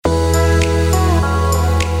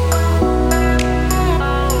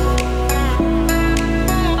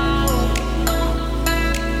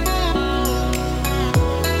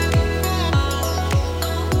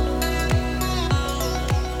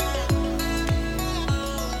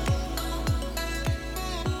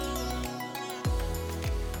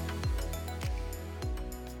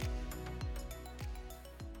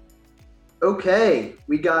Okay,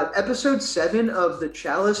 we got episode 7 of the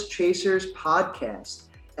Chalice Chasers podcast.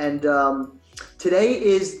 And today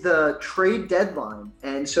is the trade deadline.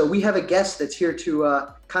 And so we have a guest that's here to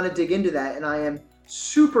kind of dig into that. And I am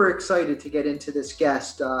super excited to get into this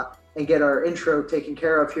guest and get our intro taken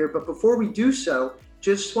care of here. But before we do so,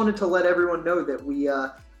 just wanted to let everyone know that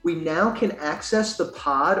we now can access the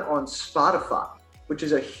pod on Spotify, which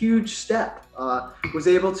is a huge step. Was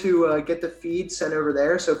able to get the feed sent over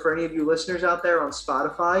there. So for any of you listeners out there on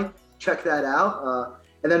Spotify, check that out.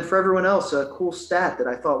 And then for everyone else, a cool stat that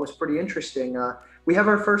I thought was pretty interesting. We have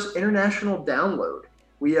our first international download.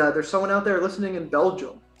 There's someone out there listening in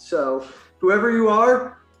Belgium. So whoever you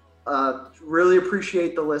are, really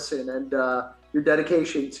appreciate the listen and your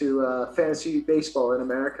dedication to fantasy baseball in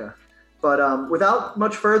America. But without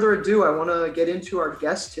much further ado, I want to get into our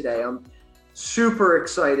guest today. I'm super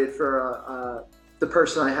excited for the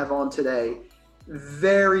person I have on today.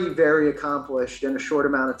 Very, very accomplished in a short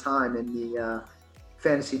amount of time in the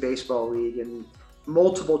fantasy baseball league, and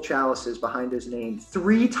multiple chalices behind his name.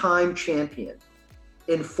 3-time champion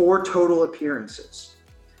in 4 total appearances.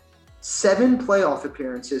 7 playoff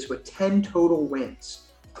appearances with 10 total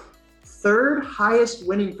wins. 3rd highest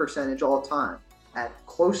winning percentage all time at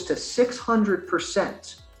close to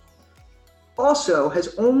 600%. Also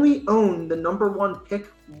has only owned the number 1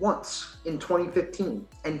 pick once in 2015,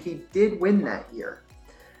 and he did win that year.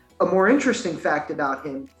 A more interesting fact about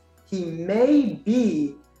him, he may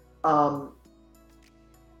be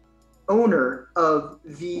owner of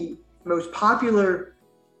the most popular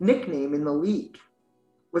nickname in the league.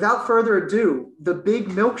 Without further ado, the Big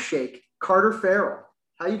Milkshake, Carter Farrell.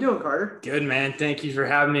 How you doing, Carter? Good, man. Thank you for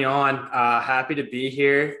having me on. Happy to be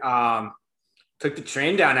here. Took the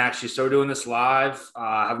train down, actually. So we're doing this live.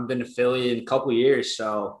 Haven't been to Philly in a couple of years,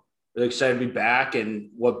 so really excited to be back. And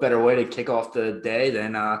what better way to kick off the day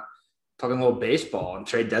than talking a little baseball on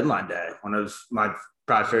trade deadline day, one of my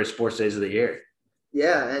probably favorite sports days of the year.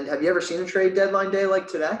 Yeah, and have you ever seen a trade deadline day like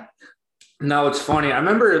today? No, it's funny. I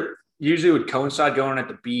remember usually would coincide going at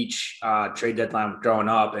the beach, trade deadline growing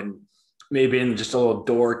up, and maybe in just a little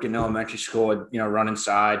dork in elementary school, would, run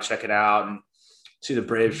inside, check it out, and see the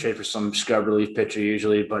Braves trade for some scrub relief pitcher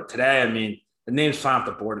usually. But today, the names flying off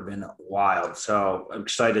the board have been wild. So I'm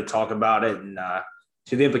excited to talk about it and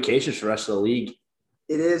see the implications for the rest of the league.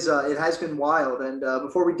 It is. It has been wild. And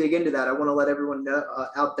before we dig into that, I want to let everyone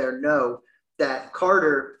out there know that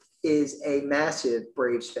Carter is a massive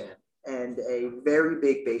Braves fan and a very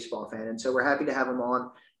big baseball fan. And so we're happy to have him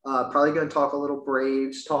on. Probably going to talk a little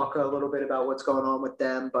Braves, talk a little bit about what's going on with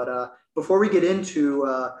them. But before we get into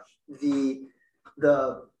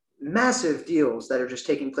the massive deals that are just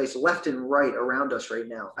taking place left and right around us right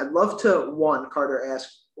now, I'd love to, Carter, ask,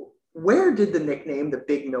 where did the nickname the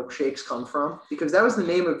Big Milkshakes come from? Because that was the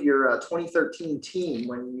name of your 2013 team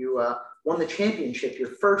when you won the championship your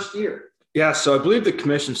first year. Yeah, so I believe the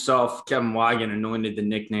commission itself, Kevin Wigan, anointed the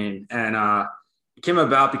nickname. And it came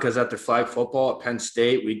about because after flag football at Penn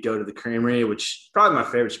State, we'd go to the Creamery, which is probably my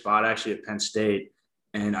favorite spot actually at Penn State.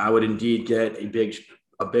 And I would indeed get a big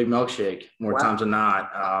milkshake more times than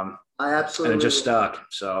not. I absolutely, and it just stuck.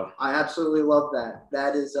 So I absolutely love that.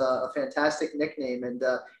 That is a fantastic nickname. And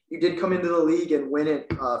you did come into the league and win it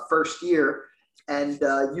first year. And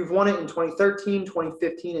you've won it in 2013,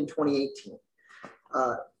 2015, and 2018.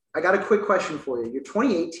 I got a quick question for you. Your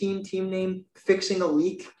 2018 team name, Fixing a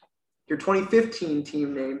Leak. Your 2015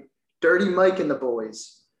 team name, Dirty Mike and the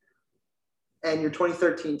Boys. And your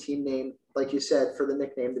 2013 team name, like you said, for the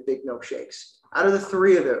nickname, the Big Milkshakes. Out of the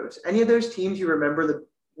 3 of those, any of those teams you remember the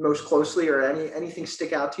most closely, or anything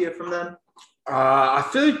stick out to you from them? I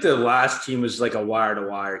feel like the last team was like a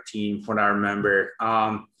wire-to-wire team, from what I remember.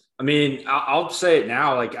 I'll say it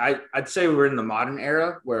now. Like I'd say we're in the modern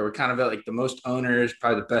era where we're kind of at like the most owners,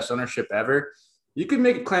 probably the best ownership ever. You could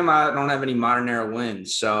make a claim I don't have any modern era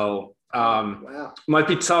wins. So might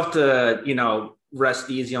be tough to, rest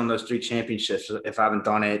easy on those 3 championships if I haven't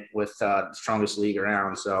done it with the strongest league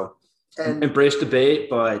around. So embrace debate,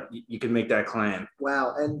 but you can make that claim.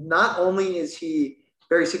 Wow. And not only is he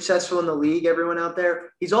very successful in the league, everyone out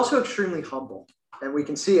there, he's also extremely humble. And we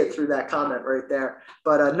can see it through that comment right there.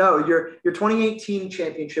 But no, your 2018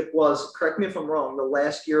 championship was, correct me if I'm wrong, the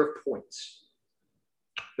last year of points.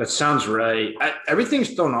 That sounds right. Everything's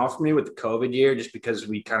thrown off for me with the COVID year just because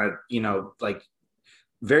we kind of,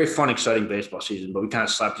 very fun, exciting baseball season, but we kind of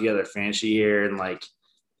slapped together a fantasy year and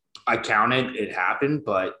I counted, it happened,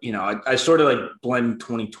 but I sort of blend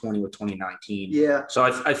 2020 with 2019. Yeah. So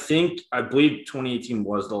I believe 2018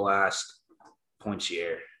 was the last points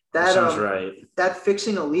year. That sounds right. That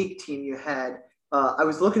Fixing a Leak team you had, I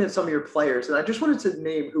was looking at some of your players, and I just wanted to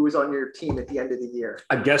name who was on your team at the end of the year.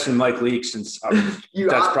 I'm guessing Mike Leake, since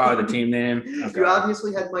that's probably the team name. Okay. You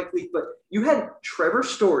obviously had Mike Leake, but you had Trevor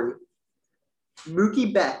Story,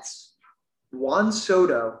 Mookie Betts, Juan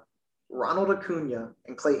Soto, Ronald Acuna,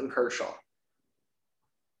 and Clayton Kershaw.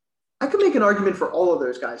 I could make an argument for all of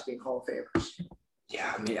those guys being Hall of Famers.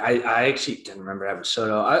 Yeah, I mean, I actually didn't remember having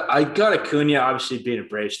Soto. I got Acuna, obviously being a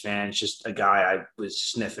Braves fan. It's just a guy I was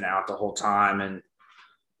sniffing out the whole time and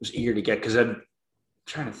was eager to get, because I'm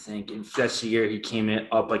trying to think if that's the year he came in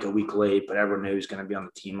up like a week late, but everyone knew he was going to be on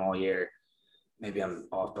the team all year. Maybe I'm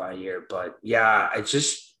off by a year, but yeah,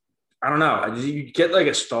 I don't know. You get like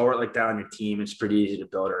a stalwart like that on your team, it's pretty easy to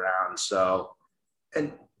build around. So,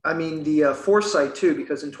 and I mean, the foresight too,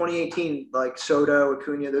 because in 2018, like Soto,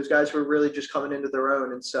 Acuna, those guys were really just coming into their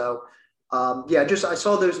own. And so, I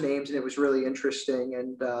saw those names and it was really interesting.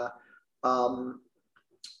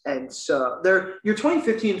 And so your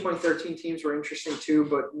 2015 and 2013 teams were interesting too,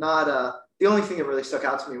 but not the only thing that really stuck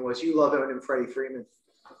out to me was you love owning Freddie Freeman.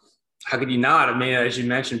 How could you not? I mean, as you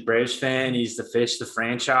mentioned, Braves fan, he's the face of the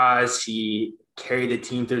franchise. He carried the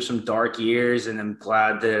team through some dark years, and I'm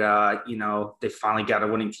glad that, they finally got a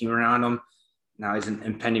winning team around him. Now he's an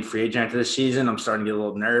impending free agent after this season. I'm starting to get a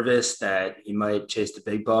little nervous that he might chase the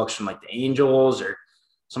big bucks from like the Angels or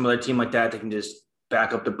some other team like that that can just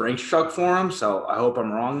back up the Brinks truck for him. So I hope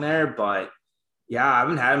I'm wrong there. But, yeah, I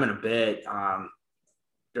haven't had him in a bit.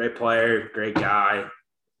 Great player, great guy.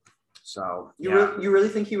 So you really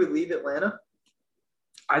think he would leave Atlanta?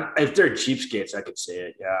 If they're cheapskates, I could see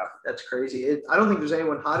it. Yeah, that's crazy. I don't think there's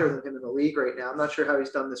anyone hotter than him in the league right now. I'm not sure how he's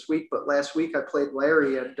done this week, but last week I played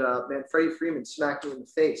Larry, and Freddie Freeman smacked me in the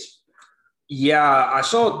face. Yeah, I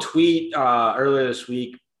saw a tweet earlier this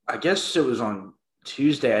week. I guess it was on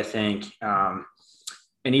Tuesday, I think. And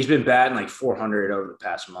he's been batting like 400 over the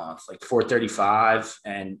past month, like 435,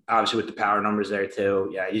 and obviously with the power numbers there too.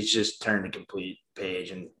 Yeah, he's just turned a complete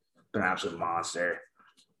page and been an absolute monster.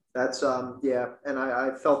 That's and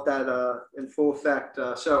I felt that in full effect.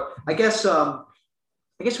 So I guess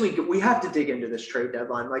we have to dig into this trade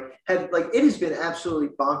deadline. It has been absolutely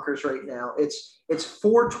bonkers right now. It's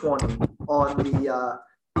 4:20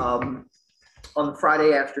 on the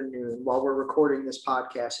Friday afternoon while we're recording this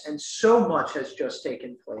podcast, and so much has just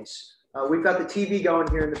taken place. We've got the TV going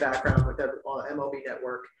here in the background with MLB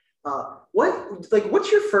Network.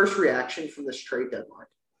 What's your first reaction from this trade deadline?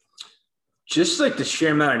 Just like the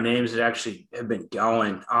sheer amount of names that actually have been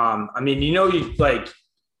going. I mean, if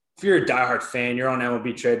you're a diehard fan, you're on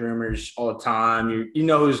MLB trade rumors all the time. You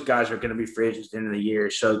know whose guys are going to be free agents at the end of the year.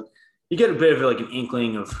 So you get a bit of like an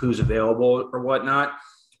inkling of who's available or whatnot.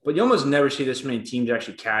 But you almost never see this many teams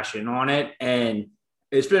actually cash in on it. And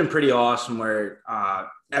it's been pretty awesome where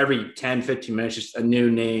every 10, 15 minutes, just a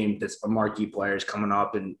new name that's a marquee player is coming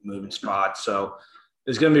up and moving spots. So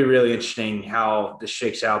it's going to be really interesting how this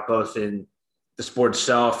shakes out both in the sport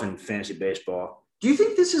itself and fantasy baseball. Do you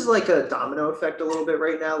think this is like a domino effect a little bit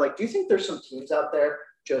right now? Like, do you think there's some teams out there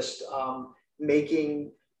just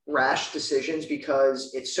making rash decisions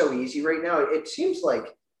because it's so easy right now? It seems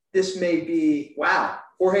like this may be, wow,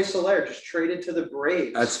 Jorge Soler just traded to the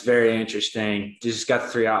Braves. That's very interesting. Just got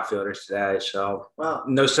 3 outfielders today, so wow.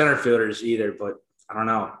 No center fielders either, but I don't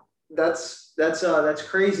know. That's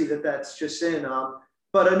crazy that's just in.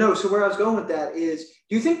 But no, so where I was going with that is,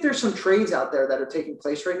 do you think there's some trades out there that are taking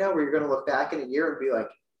place right now where you're going to look back in a year and be like,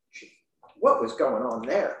 what was going on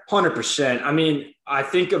there? 100%. I mean, I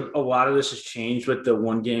think a lot of this has changed with the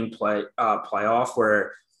one-game playoff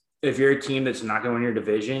where if you're a team that's not going to win your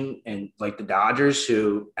division and like the Dodgers,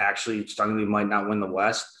 who actually stunningly might not win the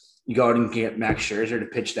West, you go out and get Max Scherzer to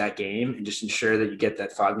pitch that game and just ensure that you get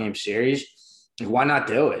that 5-game series. Why not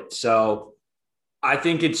do it? So I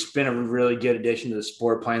think it's been a really good addition to the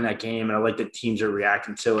sport playing that game. And I like that teams are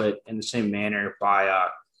reacting to it in the same manner by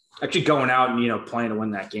actually going out and, playing to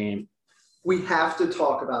win that game. We have to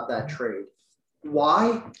talk about that trade.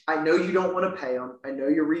 Why? I know you don't want to pay them. I know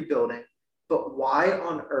you're rebuilding. But why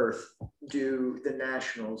on earth do the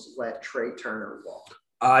Nationals let Trey Turner walk?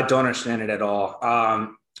 I don't understand it at all.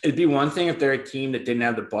 It'd be one thing if they're a team that didn't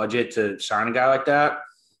have the budget to sign a guy like that,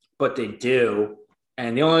 but they do.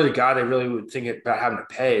 And the only other guy they really would think about having to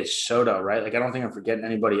pay is Soto, right? Like, I don't think I'm forgetting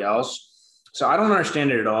anybody else. So I don't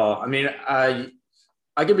understand it at all. I mean, I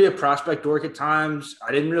could be a prospect dork at times.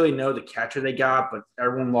 I didn't really know the catcher they got, but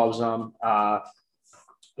everyone loves them.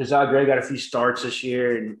 Rizal Gray got a few starts this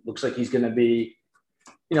year and looks like he's going to be,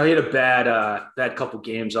 he had a bad couple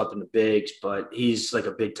games up in the bigs, but he's like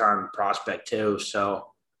a big time prospect too. So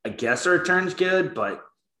I guess the return's good, but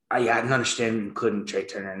I didn't understand including Trey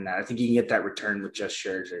Turner in that. I think you can get that return with just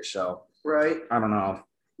Scherzer. So Right. I don't know.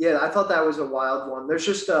 Yeah, I thought that was a wild one. There's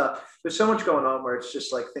just there's so much going on where it's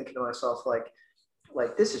just like thinking to myself like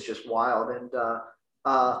this is just wild. And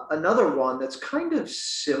another one that's kind of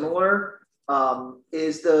similar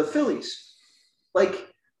is the Phillies. Like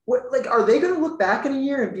what? Like are they going to look back in a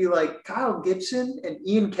year and be like Kyle Gibson and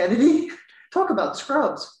Ian Kennedy? Talk about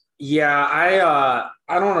scrubs. Yeah,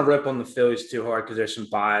 I don't want to rip on the Phillies too hard because there's some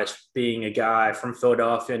bias. Being a guy from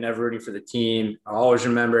Philadelphia, never rooting for the team, I always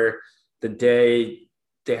remember the day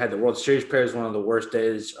they had the World Series pair was one of the worst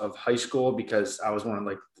days of high school because I was one of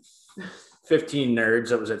like 15 nerds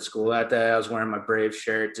that was at school that day. I was wearing my Brave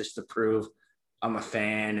shirt just to prove I'm a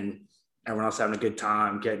fan, and everyone else having a good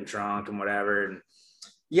time, getting drunk and whatever. And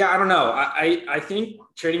yeah, I don't know. I think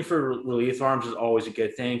trading for relief arms is always a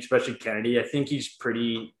good thing, especially Kennedy. I think he's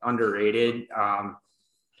pretty underrated.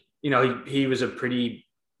 He was a pretty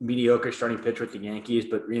mediocre starting pitcher with the Yankees,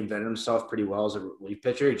 but reinvented himself pretty well as a relief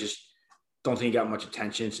pitcher. He just don't think he got much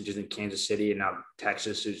attention since he's in Kansas City and now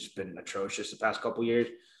Texas, who's been atrocious the past couple of years.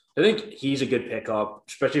 I think he's a good pickup,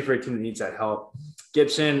 especially for a team that needs that help.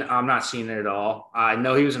 Gibson, I'm not seeing it at all. I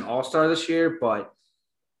know he was an all-star this year, but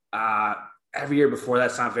every year before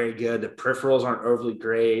that's not very good. The peripherals aren't overly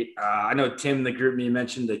great. I know Tim in the group me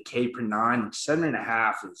mentioned the K per 9.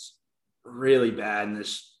 7.5 is really bad in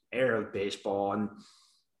this era of baseball. And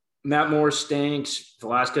Matt Moore stinks.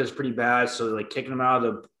 Velasquez is pretty bad. So like kicking him out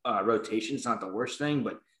of the rotation is not the worst thing,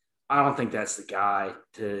 but I don't think that's the guy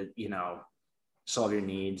to, solve your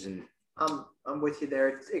needs. And I'm with you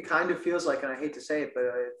there. It kind of feels like, and I hate to say it, but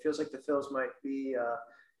it feels like the Phils might be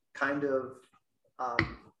kind of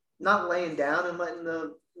not laying down and letting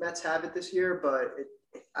the Mets have it this year, but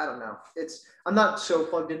I don't know. I'm not so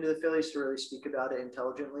plugged into the Phillies to really speak about it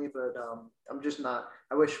intelligently, but I'm just not.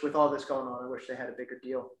 I wish with all this going on, I wish they had a bigger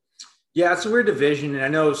deal. Yeah, it's a weird division, and I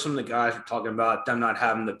know some of the guys are talking about them not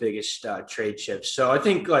having the biggest trade chips. So I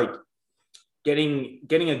think like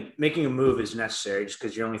making a move is necessary just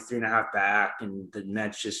because you're only 3.5 back, and the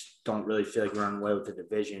Mets just don't really feel like running away with the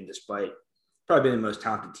division, despite probably being the most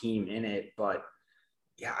talented team in it. But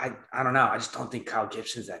yeah, I don't know. I just don't think Kyle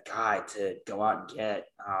Gibson's that guy to go out and get.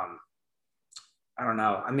 I don't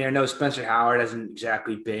know. I mean, I know Spencer Howard hasn't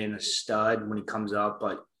exactly been a stud when he comes up,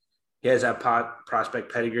 but he has that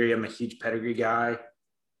prospect pedigree. I'm a huge pedigree guy.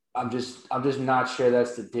 I'm just not sure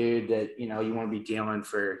that's the dude that, you want to be dealing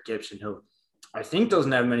for Gibson, who I think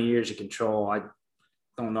doesn't have many years of control. I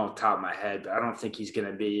don't know off the top of my head, but I don't think he's going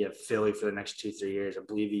to be a Philly for the next 2-3 years. I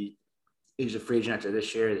believe he's a free agent after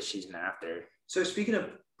this year, the season after. So speaking of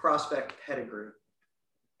prospect pedigree,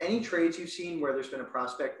 any trades you've seen where there's been a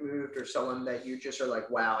prospect moved or someone that you just are like,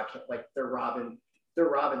 wow, I can't, like they're robbing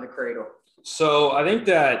the cradle? So I think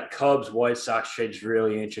that Cubs White Sox trade is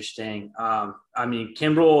really interesting. I mean,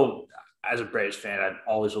 Kimbrel, as a Braves fan, I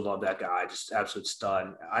always will love that guy, just absolute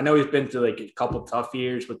stud. I know he's been through like a couple tough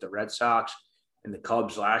years with the Red Sox and the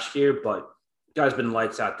Cubs last year, but the guy's been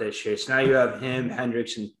lights out this year. So now you have him,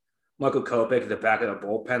 Hendricks, and Michael Kopech at the back of the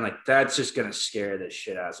bullpen. Like that's just going to scare the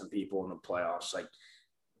shit out of some people in the playoffs. Like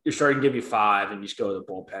you're starting to give you 5 and you just go to the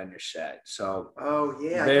bullpen, you're set. So, oh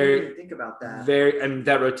yeah, I didn't even think about that.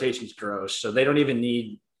 That rotation's gross. So they don't even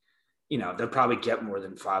need, they'll probably get more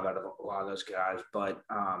than 5 out of a lot of those guys. But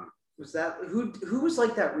was that who was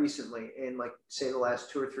like that recently in like say the last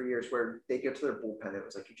 2 or 3 years where they get to their bullpen? It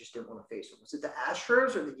was like you just didn't want to face them. Was it the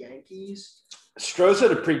Astros or the Yankees? Stros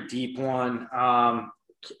had a pretty deep one. I'm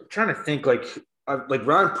trying to think like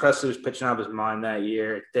Ryan Presley was pitching out of his mind that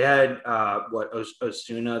year. They had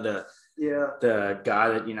Osuna, the guy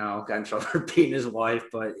that got in trouble for beating his wife,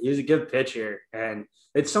 but he was a good pitcher, and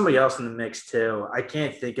it's somebody else in the mix too. I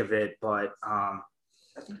can't think of it, but I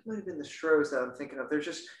think it might have been the Stros that I'm thinking of. There's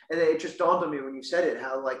just, and it just dawned on me when you said it,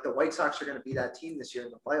 how like the White Sox are going to be that team this year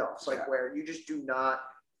in the playoffs, like where you just do not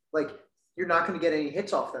like. You're not going to get any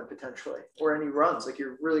hits off them potentially or any runs. Like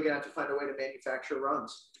you're really going to have to find a way to manufacture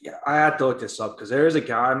runs. Yeah, I had to look this up because there was a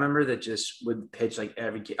guy I remember that just would pitch like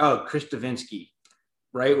every game. Oh, Chris Davinsky,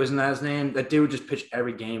 right? Wasn't that his name? That dude would just pitch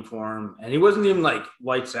every game for him. And he wasn't even like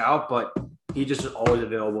lights out, but he just was always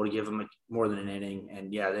available to give him more than an inning.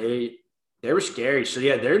 And yeah, they were scary. So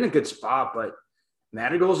yeah, they're in a good spot, but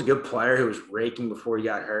Madrigal's a good player who was raking before he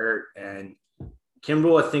got hurt. And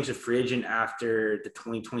Kimbrel, I think, is a free agent after the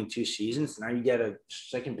 2022 season. So now you get a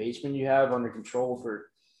second baseman you have under control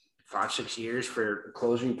for 5-6 years for a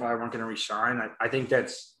closer you probably weren't going to resign. I think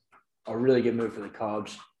that's a really good move for the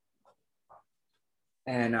Cubs.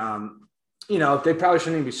 And, they probably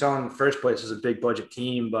shouldn't even be selling in the first place as a big budget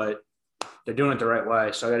team, but they're doing it the right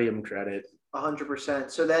way. So I got to give them credit.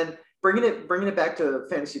 100%. So then bringing it back to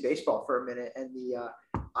fantasy baseball for a minute and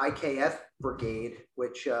IKF Brigade,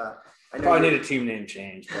 which I know probably need a team name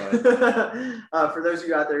change. But for those of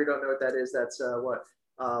you out there who don't know what that is, that's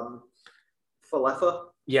Falefa.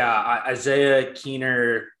 Yeah, Isaiah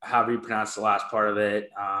Keener, however you pronounce the last part of it,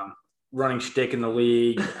 running shtick in the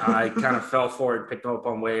league. I kind of fell for it, picked him up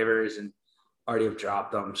on waivers, and already have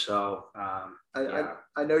dropped them. So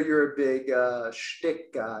I know you're a big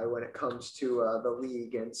shtick guy when it comes to the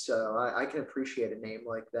league, and so I can appreciate a name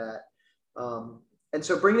like that. And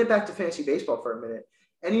so bringing it back to fantasy baseball for a minute,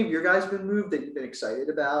 any of your guys been moved that you've been excited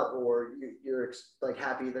about, or you're like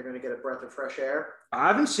happy they're going to get a breath of fresh air? I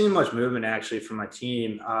haven't seen much movement actually from my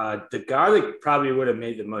team. The guy that probably would have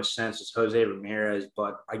made the most sense is Jose Ramirez,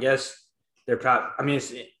 but I guess they're probably. I mean,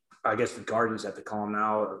 I guess the Guardians have to call him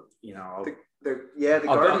now. Or, the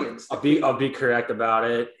Guardians. I'll be correct about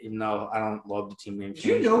it, even though I don't love the team name. Do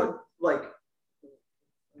you know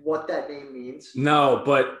what that name means? No,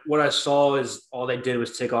 but what I saw is all they did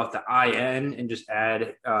was take off the IN and just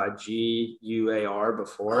add GUAR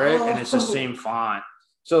before it, and it's the same font.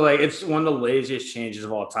 So it's one of the laziest changes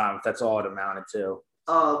of all time. If that's all it amounted to.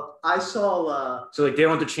 I saw. So they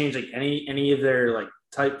don't have to change any of their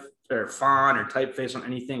type or font or typeface on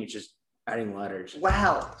anything. It's just adding letters.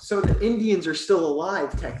 Wow. So the Indians are still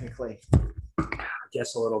alive technically. I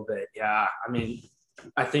guess a little bit. Yeah. I mean,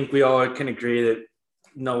 I think we all can agree that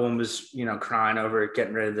no one was, crying over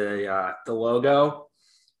getting rid of the logo,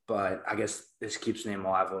 but I guess this keeps the name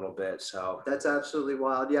alive a little bit. So that's absolutely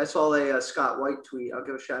wild. Yeah, I saw a Scott White tweet. I'll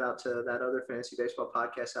give a shout out to that other fantasy baseball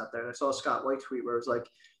podcast out there. And I saw a Scott White tweet where it was like,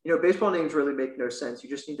 baseball names really make no sense. You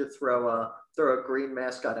just need to throw a green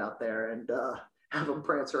mascot out there and have him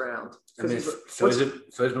prance around. I mean, Philly's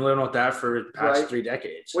been living with that for the past 3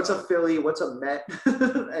 decades. So. What's a Philly? What's a Met?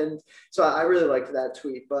 And so I really liked that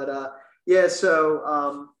tweet. But yeah,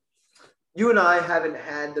 so you and I haven't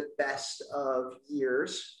had the best of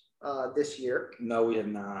years this year. No, we have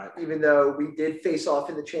not. Even though we did face off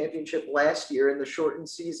in the championship last year in the shortened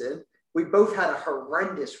season. We both had a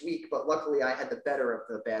horrendous week, but luckily I had the better of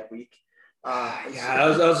the bad week.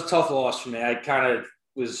 That was a tough loss for me. I kind of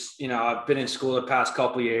was, I've been in school the past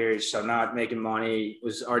couple of years, so not making money,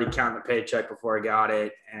 was already counting the paycheck before I got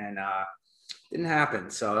it, and didn't happen.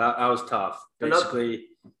 So that was tough. Basically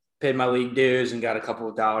paid my league dues and got a couple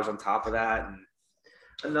of dollars on top of that. And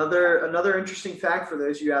another interesting fact for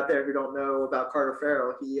those of you out there who don't know about Carter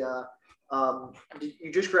Farrell, he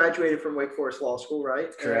you just graduated from Wake Forest Law School,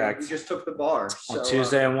 right? Correct. And you just took the bar on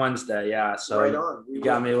Tuesday and Wednesday. Yeah. So right on. You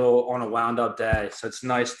got me a little on a wound up day. So it's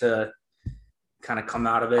nice to kind of come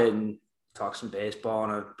out of it and talk some baseball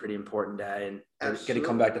on a pretty important day and get to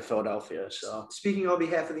come back to Philadelphia. So speaking on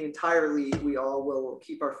behalf of the entire league, we all will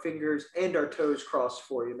keep our fingers and our toes crossed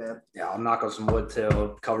for you, man. Yeah, I'll knock on some wood too.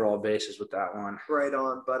 I'll cover all bases with that one. Right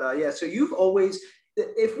on. But yeah, so you've always,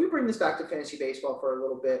 if we bring this back to fantasy baseball for a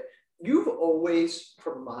little bit, you've always,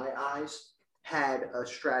 from my eyes, had a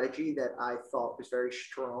strategy that I thought was very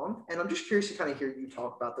strong. And I'm just curious to kind of hear you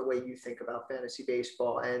talk about the way you think about fantasy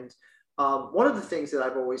baseball. And one of the things that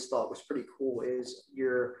I've always thought was pretty cool is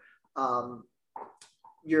your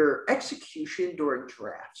execution during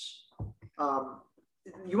drafts.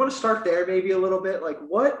 You want to start there maybe a little bit? Like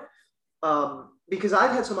what, because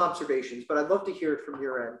I've had some observations, but I'd love to hear it from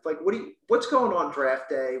your end. Like what's going on draft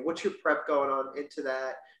day? What's your prep going on into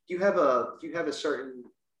that? Do you have a certain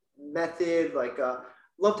method?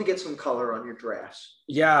 Love to get some color on your drafts.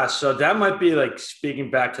 Yeah, so that might be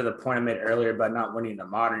speaking back to the point I made earlier about not winning the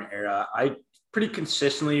modern era. I pretty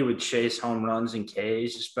consistently would chase home runs and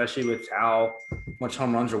Ks, especially with how much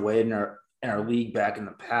home runs are weighed in our league back in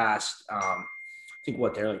the past. I think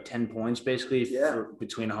they're 10 points basically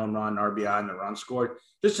between a home run, RBI, and the run scored.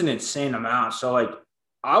 Just an insane amount. So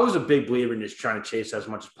I was a big believer in just trying to chase as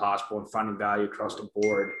much as possible and finding value across the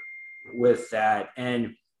board with that.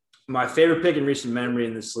 And my favorite pick in recent memory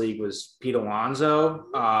in this league was Pete Alonso.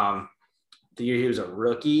 The year he was a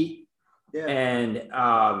rookie. Yeah. And,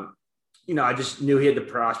 I just knew he had the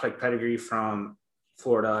prospect pedigree from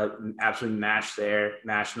Florida, absolutely matched in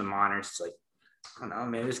the minors. It's I don't know,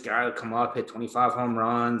 man, this guy would come up, hit 25 home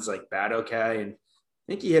runs, bat okay. And I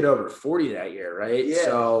think he hit over 40 that year, right? Yeah.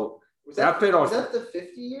 So that paid off. Was that the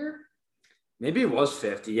 50 year? Maybe it was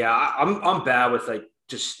 50. Yeah, I'm bad with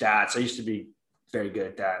just stats. I used to be very good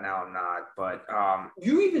at that. Now I'm not. But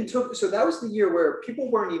you even so that was the year where people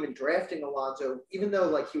weren't even drafting Alonso, even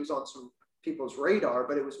though he was on some people's radar,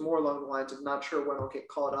 but it was more along the lines of not sure when he'll get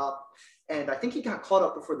caught up. And I think he got caught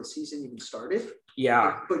up before the season even started.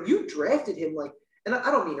 Yeah. But you drafted him and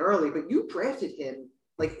I don't mean early, but you drafted him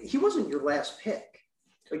he wasn't your last pick.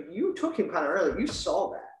 You took him kind of early. You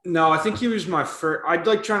saw that. No, I think he was my first. I'd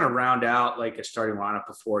like trying to round out like a starting lineup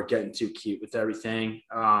before getting too cute with everything.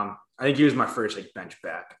 I think he was my first like bench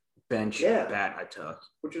bat I took,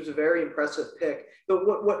 which was a very impressive pick. But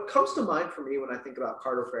what comes to mind for me when I think about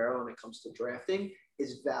Carter Farrell when it comes to drafting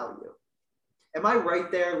is value. Am I right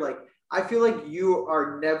there? Like, I feel like you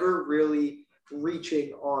are never really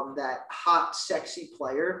reaching on that hot, sexy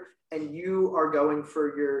player, and you are going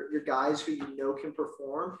for your guys who you know can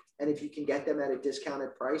perform. And if you can get them at a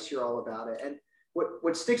discounted price, you're all about it. And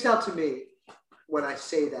what sticks out to me when I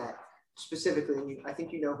say that specifically, and I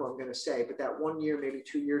think you know who I'm going to say, but that 1 year, maybe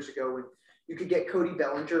 2 years ago, when you could get Cody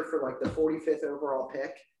Bellinger for like the 45th overall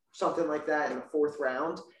pick, something like that in the 4th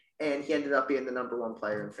round. And he ended up being the number 1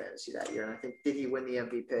 player in fantasy that year. And I think, did he win the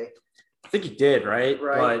MVP? I think he did, right?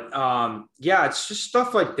 But yeah, it's just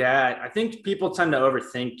stuff like that. I think people tend to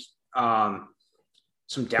overthink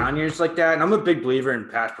some down years like that. And I'm a big believer in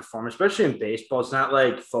past performance, especially in baseball. It's not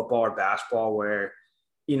like football or basketball where,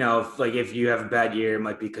 if you have a bad year, it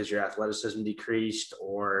might be because your athleticism decreased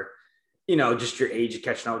or, just your age is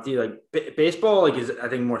catching up with you. Like baseball, is I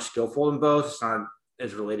think more skillful than both. It's not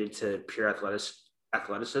as related to pure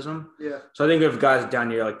athleticism. Yeah. So I think if guys are down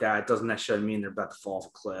here like that, it doesn't necessarily mean they're about to fall off a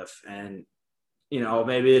cliff. And,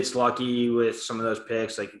 maybe it's lucky with some of those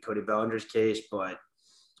picks, like in Cody Bellinger's case, but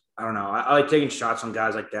I don't know. I like taking shots on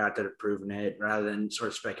guys like that have proven it rather than sort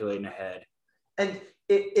of speculating ahead. And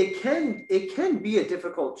it can be a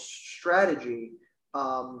difficult strategy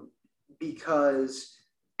because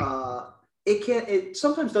it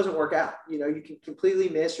sometimes doesn't work out. You can completely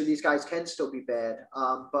miss, or these guys can still be bad.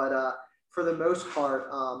 But for the most part,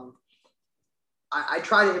 I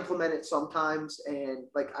try to implement it sometimes, and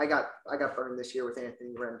like I got burned this year with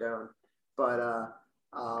Anthony Rendon, but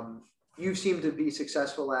you seem to be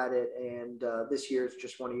successful at it, and this year is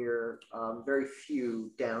just one of your very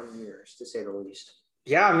few down years, to say the least.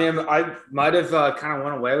 Yeah, I mean, I might have kind of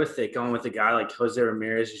went away with it going with a guy like Jose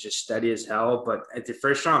Ramirez, who's just steady as hell. But at the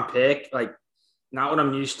first round pick, like not what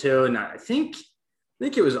I'm used to, and I think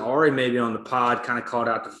it was Ari maybe on the pod kind of called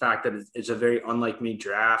out the fact that it's a very unlike me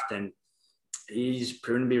draft, and he's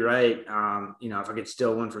proven to be right. If I could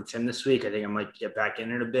steal one from Tim this week, I think I might get back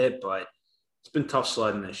in it a bit, but it's been tough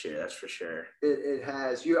sledding this year, that's for sure. It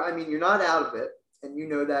has. You're not out of it, and you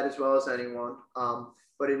know that as well as anyone.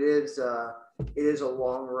 But it is a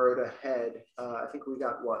long road ahead. I think we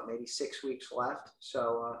got maybe 6 weeks left.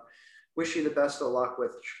 So wish you the best of luck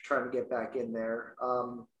with trying to get back in there.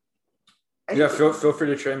 Feel free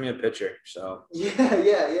to trade me a pitcher. So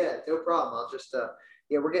yeah, no problem. I'll just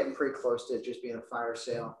we're getting pretty close to just being a fire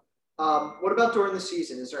sale. What about during the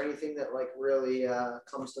season? Is there anything that like really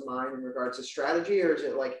comes to mind in regards to strategy, or is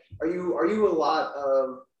it like are you a lot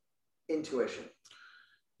of intuition?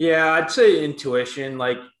 Yeah, I'd say intuition,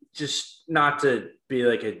 like just not to be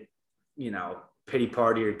like a pity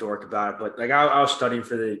party or dork about it, but like I was studying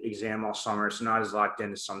for the exam all summer, so not as locked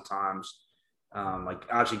in as sometimes. Like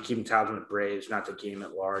obviously keeping tabs on the Braves, not the game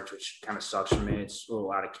at large, which kind of sucks for me. It's a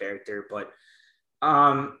little out of character, but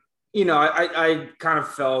I kind of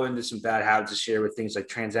fell into some bad habits this year with things like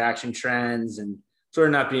transaction trends and sort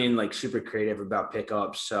of not being like super creative about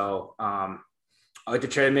pickups. So I like the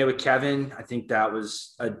trade I made with Kevin. I think that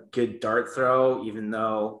was a good dart throw, even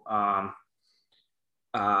though oh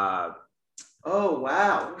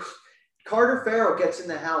wow. Carter Farrell gets in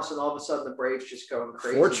the house, and all of a sudden the Braves just going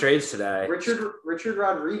crazy. 4 trades today. Richard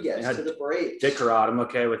Rodriguez to the Braves. Dick Rod, I'm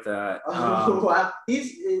okay with that. Oh wow,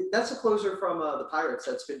 that's a closer from the Pirates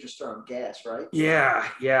that's been just throwing gas, right? Yeah.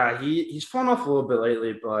 He's fallen off a little bit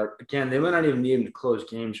lately, but again, they might not even need him to close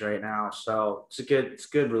games right now. So it's a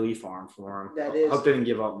good relief arm for him. That is. Hope they didn't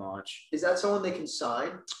give up much. Is that someone they can sign?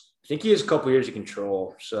 I think he has a couple years of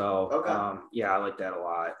control. So okay. I like that a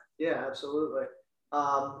lot. Yeah, absolutely.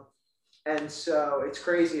 And so it's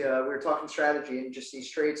crazy. We were talking strategy, and just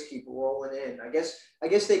these trades keep rolling in. I guess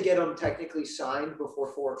they get them technically signed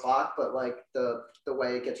before 4:00, but like the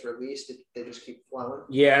way it gets released, they just keep flowing.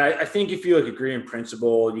 Yeah, I think if you like agree in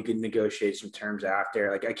principle, you can negotiate some terms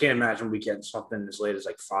after. Like I can't imagine we getting something as late as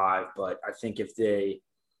like 5, but I think if they,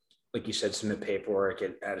 like you said, submit paperwork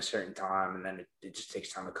at a certain time, and then it just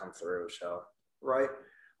takes time to come through. So right.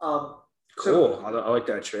 Cool. So, I like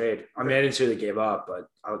that trade. I mean, I didn't see they gave up, but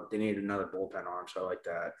they needed another bullpen arm, so I like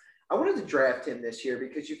that. I wanted to draft him this year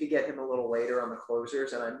because you could get him a little later on the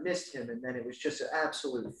closers, and I missed him, and then it was just an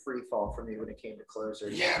absolute free fall for me when it came to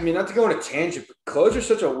closers. Yeah, I mean, not to go on a tangent, but closer's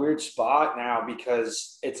such a weird spot now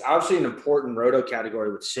because it's obviously an important roto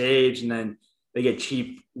category with Sage, and then they get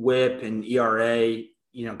cheap whip and ERA,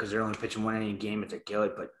 because they're only pitching 1 inning a game if they're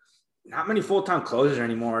good, but not many full-time closers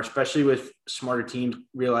anymore, especially with smarter teams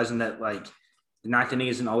realizing that like the ninth inning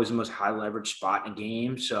isn't always the most high leverage spot in a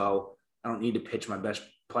game. So I don't need to pitch my best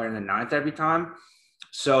player in the ninth every time.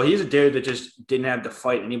 So he's a dude that just didn't have to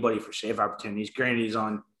fight anybody for save opportunities. Granted, he's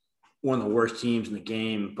on one of the worst teams in the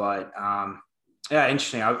game, but yeah,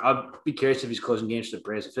 interesting. I'll be curious if he's closing games for the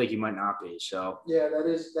Braves. I feel like he might not be. So yeah, that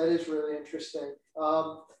is really interesting.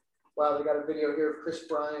 Wow, they got a video here of Chris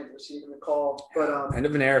Bryant receiving the call. But end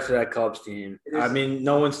of an era for that Cubs team. I mean,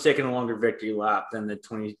 no one's taken a longer victory lap than the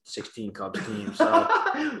 2016 Cubs team. So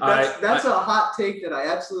that's a hot take that I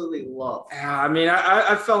absolutely love. I mean,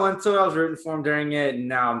 I fell into it. I was rooting for him during it, and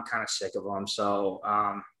now I'm kind of sick of them. So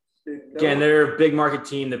again, they're a big market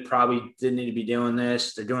team that probably didn't need to be doing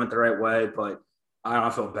this. They're doing it the right way, but I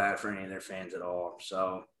don't feel bad for any of their fans at all.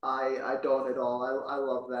 So I don't at all. I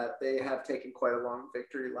love that. They have taken quite a long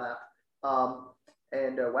victory lap.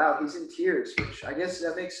 And wow, he's in tears, which I guess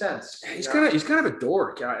that makes sense. He's kind of a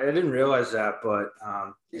dork. I didn't realize that, but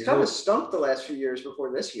he's kind of stunk the last few years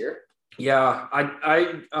before this year. Yeah,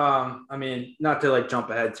 I mean, not to like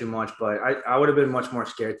jump ahead too much, but I would have been much more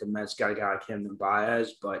scared the Mets got a guy like him than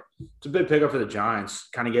Baez. But it's a big pickup for the Giants.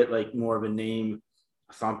 Kind of get like more of a name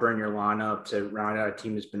thumper in your lineup to round out a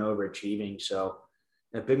team that's been overachieving. So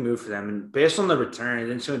a big move for them. And based on the return, it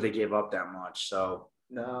didn't seem like they gave up that much. So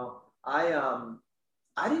no, I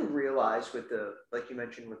didn't realize with the, like you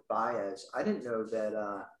mentioned with Baez, I didn't know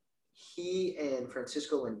that he and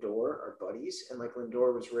Francisco Lindor are buddies, and like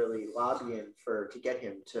Lindor was really lobbying to get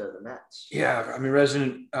him to the Mets. Yeah, I mean,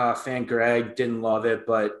 resident fan Greg didn't love it,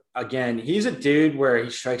 but again, he's a dude where he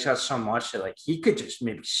strikes out so much that like he could just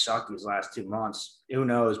maybe suck these last 2 months. Who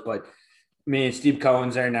knows? But I mean, Steve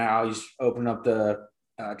Cohen's there now. He's opened up the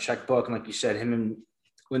checkbook, and like you said, him and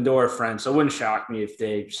Lindor are friends. So it wouldn't shock me if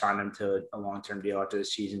they signed him to a long-term deal after the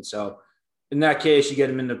season. So in that case, you get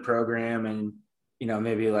him in the program, and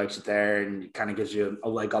maybe he likes it there, and it kind of gives you a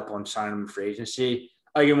leg up on signing him for agency.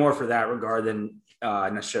 I get more for that regard than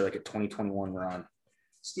necessarily like a 2021 run.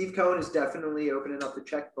 Steve Cohen is definitely opening up the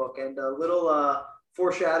checkbook, and a little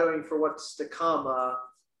foreshadowing for what's to come.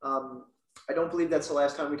 I don't believe that's the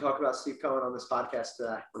last time we talk about Steve Cohen on this podcast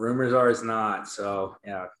today. Rumors are it's not, so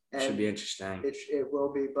yeah, it should be interesting. It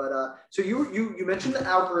will be, but so you mentioned the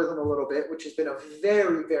algorithm a little bit, which has been a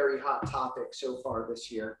very, very hot topic so far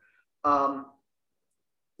this year.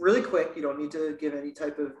 Really quick, you don't need to give any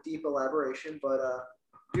type of deep elaboration, but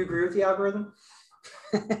do you agree with the algorithm?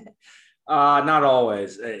 Not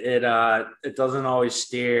always. It doesn't always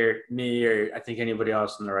steer me or I think anybody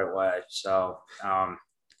else in the right way. So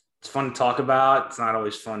it's fun to talk about. It's not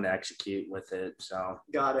always fun to execute with it. So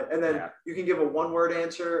got it. And then you can give a 1-word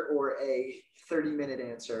answer or a 30-minute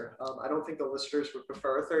answer. I don't think the listeners would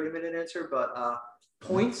prefer a 30-minute answer, but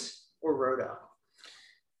points or roto?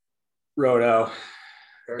 Roto.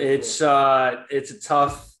 Very it's cool. It's a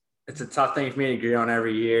tough thing for me to agree on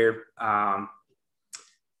every year. I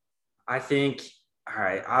think, all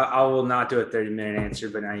right, I will not do a 30-minute answer,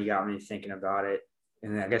 but now you got me thinking about it.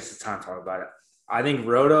 And I guess it's time to talk about it. I think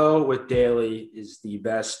Roto with Daily is the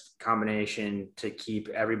best combination to keep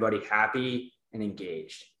everybody happy and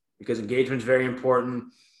engaged, because engagement is very important.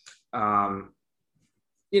 I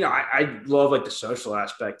love like the social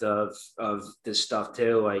aspect of this stuff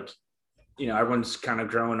too. Like, everyone's kind of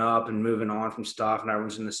growing up and moving on from stuff, and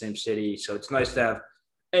everyone's in the same city. So it's nice to have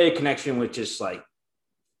a connection with just like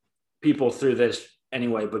people through this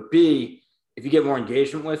anyway. But B, if you get more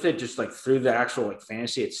engagement with it, just like through the actual like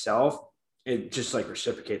fantasy itself, it just like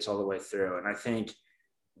reciprocates all the way through. And I think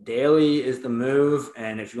Daily is the move.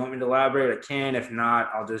 And if you want me to elaborate, I can. If not,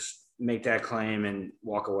 I'll just make that claim and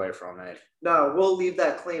walk away from it. No, we'll leave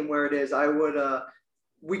that claim where it is. I would,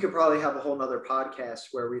 we could probably have a whole nother podcast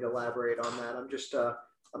where we'd elaborate on that. I'm just, I'm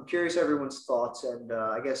curious everyone's thoughts. And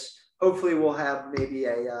I guess hopefully we'll have maybe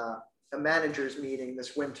a manager's meeting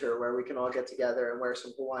this winter where we can all get together and wear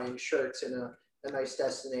some Hawaiian shirts in a nice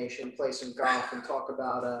destination, play some golf, and talk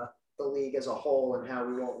about the league as a whole and how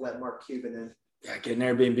we won't let Mark Cuban in. Yeah, get an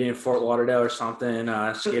Airbnb in Fort Lauderdale or something,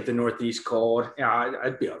 escape the Northeast cold. Yeah,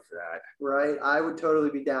 I'd be up for that. Right. I would totally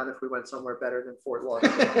be down if we went somewhere better than Fort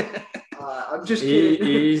Lauderdale. I'm just kidding.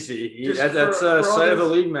 Easy. That's a site of a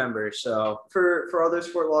league member. So for all those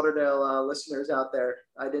Fort Lauderdale listeners out there,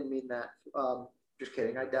 I didn't mean that. Just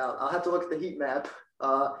kidding. I doubt. I'll have to look at the heat map.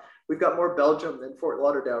 We've got more Belgium than Fort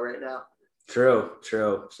Lauderdale right now. True.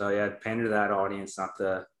 So yeah, pander to that audience, not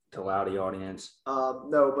the Loudy audience.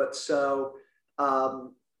 No, but so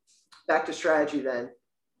back to strategy then.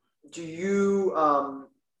 Do you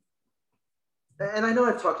and I know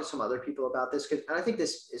I've talked to some other people about this, and I think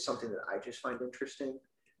this is something that I just find interesting,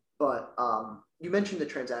 but you mentioned the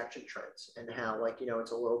transaction trends and how, like,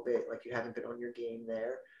 it's a little bit like you haven't been on your game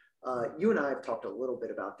there. You and I have talked a little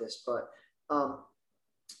bit about this, but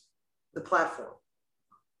the platform.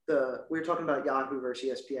 We were talking about Yahoo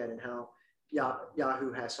versus ESPN and how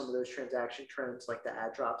Yahoo has some of those transaction trends, like the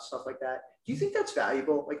ad drops, stuff like that. Do you think that's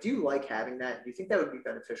valuable? Like, do you like having that? Do you think that would be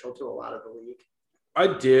beneficial to a lot of the league?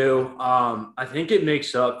 I do. I think it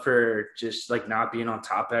makes up for just like not being on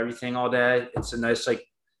top of everything all day. It's a nice, like,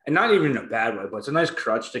 and not even in a bad way, but it's a nice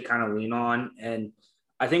crutch to kind of lean on. And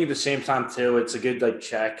I think at the same time too, it's a good like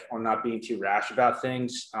check on not being too rash about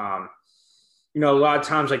things. A lot of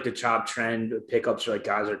times like the chop trend pickups are like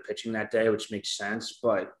guys are pitching that day, which makes sense.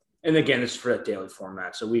 But, and again, it's for a daily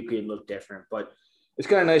format. So weekly would look different, but it's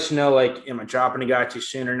kind of nice to know, like, am I dropping a guy too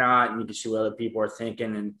soon or not? And you can see what other people are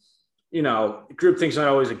thinking. And, group think's not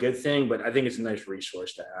always a good thing, but I think it's a nice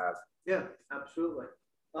resource to have. Yeah, absolutely.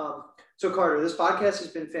 So Carter, this podcast has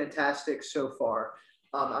been fantastic so far.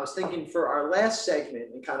 I was thinking for our last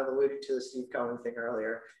segment, and kind of alluding to the Steve Cohen thing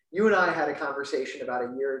earlier, you and I had a conversation about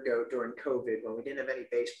a year ago during COVID when we didn't have any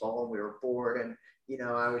baseball and we were bored. And,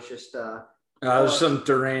 I was just there's some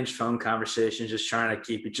deranged phone conversations just trying to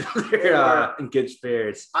keep each other in good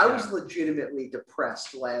spirits. I was legitimately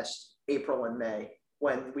depressed last April and May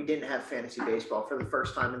when we didn't have fantasy baseball for the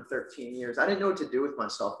first time in 13 years. I didn't know what to do with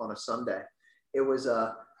myself on a Sunday. It was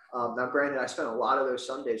now, granted, I spent a lot of those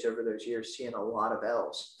Sundays over those years seeing a lot of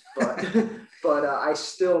L's, but I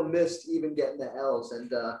still missed even getting the L's.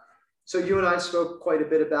 And so you and I spoke quite a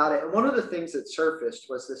bit about it. And one of the things that surfaced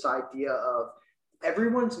was this idea of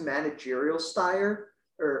everyone's managerial style,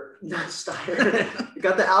 or not style. We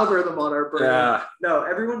got the algorithm on our brain. Yeah. No,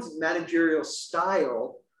 everyone's managerial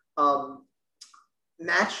style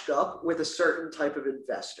matched up with a certain type of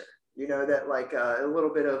investor. That like a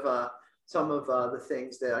little bit of some of the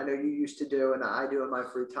things that I know you used to do and I do in my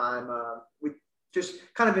free time. We just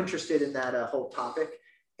kind of interested in that whole topic.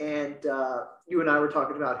 And you and I were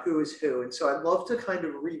talking about who is who. And so I'd love to kind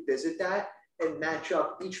of revisit that and match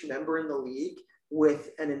up each member in the league with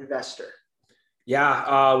an investor.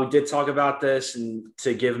 Yeah, we did talk about this, and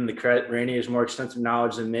to give him the credit, Rainey has more extensive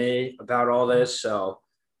knowledge than me about all this. So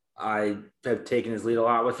I have taken his lead a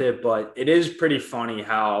lot with it, but it is pretty funny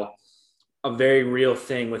how a very real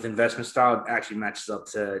thing with investment style actually matches up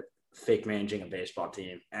to fake managing a baseball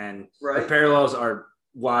team. And the parallels are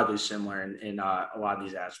wildly similar in a lot of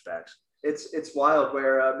these aspects. It's wild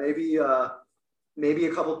where maybe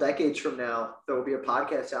a couple decades from now, there will be a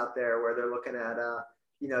podcast out there where they're looking at,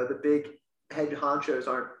 the big head honchos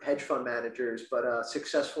aren't hedge fund managers, but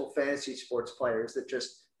successful fantasy sports players that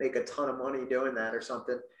just make a ton of money doing that or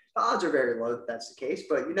something. The odds are very low that that's the case,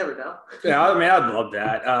 but you never know. Yeah, I mean, I'd love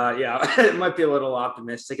that. It might be a little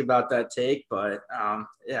optimistic about that take, but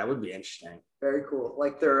it would be interesting. Very cool.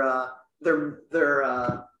 Like their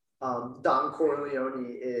Don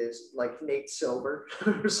Corleone is like Nate Silver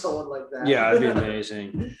or someone like that. Yeah, it'd be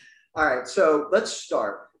amazing. All right, so let's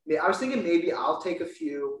start. I was thinking maybe I'll take a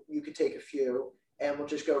few, you could take a few, and we'll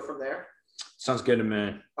just go from there. Sounds good to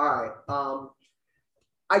me. All right.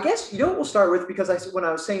 I guess, what we'll start with, because when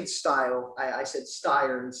I was saying style, I said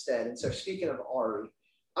Steyer instead. And so speaking of Ari,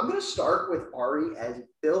 I'm going to start with Ari as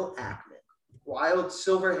Bill Ackman, wild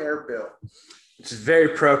silver hair Bill. It's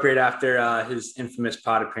very appropriate after his infamous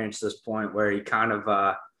pod appearance at this point where he kind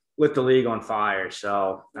of lit the league on fire.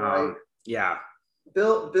 So, yeah.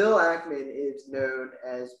 Bill Ackman is known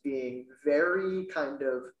as being very kind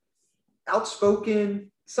of outspoken.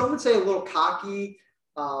 Some would say a little cocky.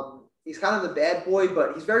 He's kind of the bad boy,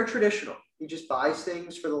 but he's very traditional. He just buys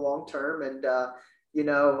things for the long term, and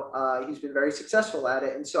he's been very successful at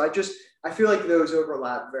it. And so I feel like those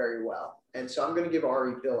overlap very well. And so I'm going to give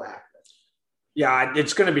Ari Bill Ackman. Yeah,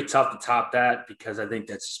 it's going to be tough to top that because I think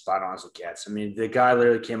that's as spot on as it gets. I mean, the guy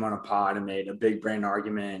literally came on a pod and made a big brain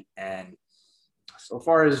argument, and so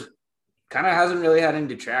far as kind of hasn't really had any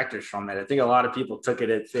detractors from it. I think a lot of people took it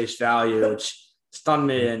at face value, which stunned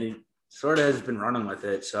me, and he sort of has been running with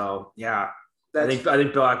it. So yeah, I think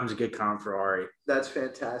Bill Ackman's a good comp for Ari. That's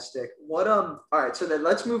fantastic. All right, so then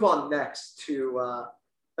let's move on next to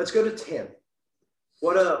let's go to Tim.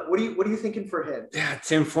 What are you thinking for him? Yeah,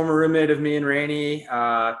 Tim, former roommate of me and Rainey.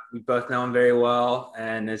 We both know him very well,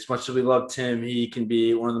 and as much as we love Tim, he can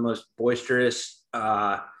be one of the most boisterous,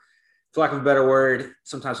 for lack of a better word,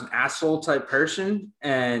 sometimes an asshole type person,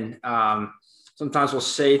 and sometimes will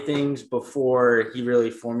say things before he really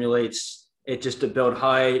formulates it just to build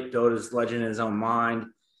hype, build his legend in his own mind.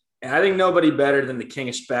 And I think nobody better than the king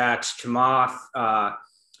of SPACs, Chamath.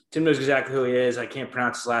 Tim knows exactly who he is. I can't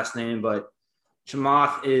pronounce his last name, but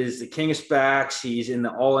Chamath is the king of SPACs. He's in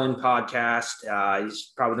the All In podcast.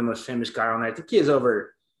 He's probably the most famous guy on there. I think he has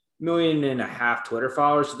over 1.5 million Twitter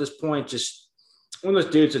followers at this point. Just one of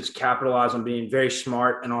those dudes that's capitalized on being very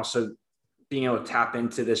smart and also being able to tap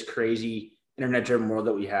into this crazy internet-driven world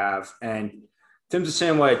that we have. And Tim's the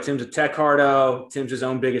same way. Tim's a tech hardo. Tim's his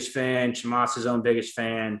own biggest fan. Chamath's his own biggest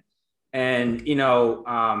fan. And,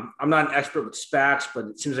 I'm not an expert with SPACs, but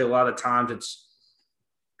it seems like a lot of times it's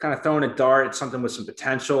kind of throwing a dart at something with some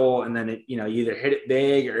potential. And then, you either hit it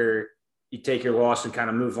big or you take your loss and kind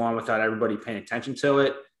of move on without everybody paying attention to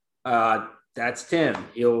it. That's Tim.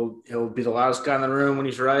 He'll be the loudest guy in the room when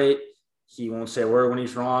he's right. He won't say a word when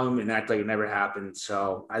he's wrong and act like it never happened.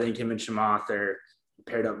 So I think him and Chamath are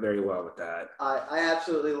paired up very well with that. I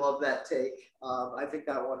absolutely love that take. I think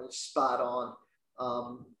that one is spot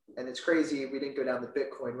on. And it's crazy we didn't go down the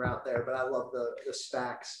Bitcoin route there, but I love the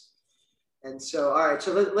SPACs. And so, all right,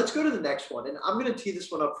 so let's go to the next one. And I'm going to tee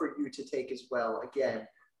this one up for you to take as well again.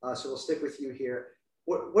 So we'll stick with you here.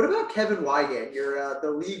 What about Kevin Wygant,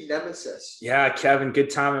 the league nemesis? Yeah, Kevin, good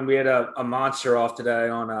timing. We had a monster off today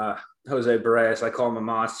on Jose Barres. I call him a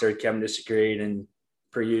monster. Kevin disagreed, and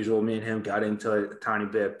per usual, me and him got into it a tiny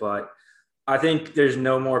bit. But I think there's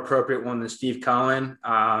no more appropriate one than Steve Cohen.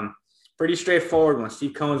 Pretty straightforward one.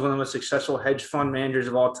 Steve Cohen's one of the most successful hedge fund managers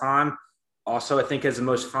of all time. Also, I think has the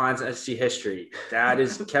most fines in SEC history. That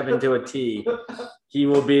is Kevin to a T. He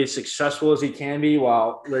will be as successful as he can be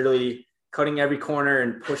while literally cutting every corner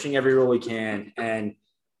and pushing every rule he can. And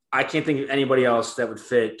I can't think of anybody else that would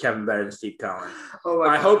fit Kevin better than Steve Cohen.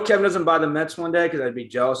 I hope Kevin doesn't buy the Mets one day because I'd be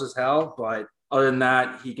jealous as hell. But other than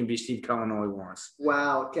that, he can be Steve Cohen all he wants.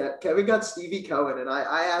 Wow. Kevin got Stevie Cohen, and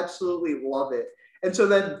I absolutely love it. And so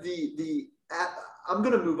then I'm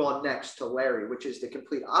going to move on next to Larry, which is the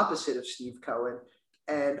complete opposite of Steve Cohen.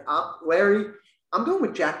 And Larry, I'm going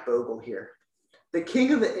with Jack Bogle here, the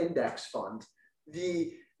king of the index fund,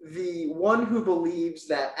 the one who believes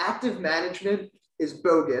that active management is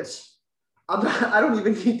bogus. I don't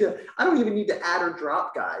even need to add or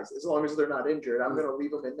drop guys as long as they're not injured. I'm going to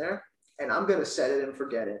leave them in there, and I'm going to set it and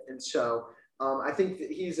forget it. And so I think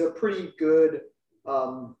that he's a pretty good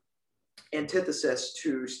antithesis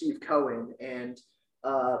to Steve Cohen. And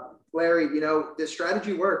Larry, the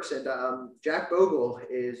strategy works, and Jack Bogle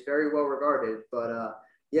is very well regarded. But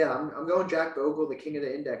yeah, I'm going Jack Bogle, the king of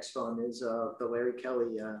the index fund, is the Larry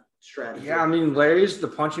Kelly strategy. Yeah, I mean, Larry's the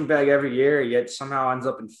punching bag every year, yet somehow ends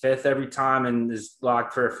up in fifth every time and is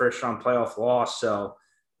locked for a first-round playoff loss. So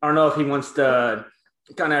I don't know if he wants to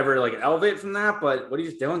kind of ever elevate from that, but what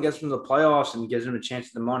he's doing gets him to the playoffs and gives him a chance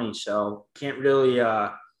at the money. So can't really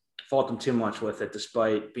fault him too much with it,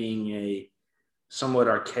 despite being a somewhat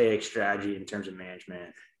archaic strategy in terms of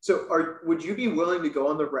management. So would you be willing to go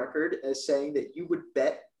on the record as saying that you would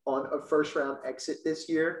bet on a first round exit this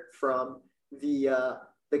year from the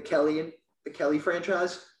Kelly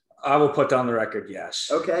franchise? I will put down the record, yes.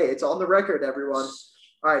 Okay, it's on the record, everyone.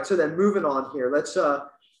 All right, so then moving on here, let's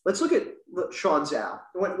look at Sean Zhao.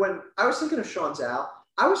 When I was thinking of Sean Zhao,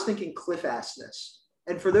 I was thinking Cliff Asness.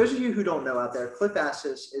 And for those of you who don't know out there, Cliff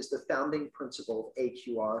Asness is the founding principal of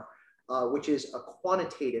AQR, which is a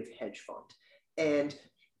quantitative hedge fund. And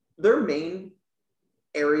their main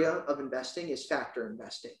area of investing is factor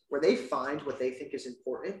investing, where they find what they think is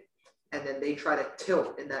important, and then they try to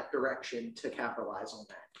tilt in that direction to capitalize on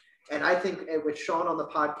that. And I think with Sean on the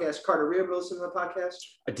podcast, Carter, were you able to listen to the podcast?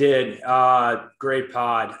 I did. Great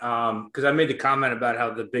pod. Because I made the comment about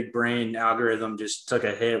how the big brain algorithm just took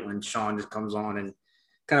a hit when Sean just comes on and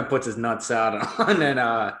kind of puts his nuts out on and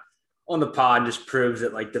on the pod just proves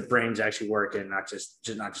that the brain's actually working, not just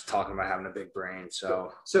talking about having a big brain.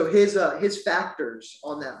 So his factors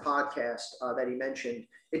on that podcast that he mentioned,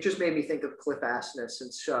 it just made me think of Cliff Asness.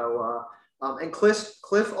 And so and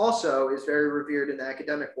Cliff also is very revered in the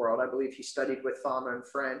academic world. I believe he studied with Fama and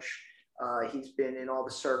French. He's been in all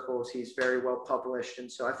the circles. He's very well published.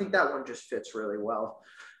 And so I think that one just fits really well.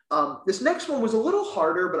 This next one was a little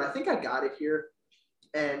harder, but I think I got it here.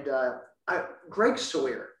 And Greg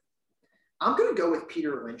Sawyer. I'm going to go with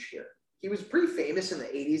Peter Lynch here. He was pretty famous in the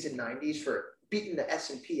 80s and 90s for beating the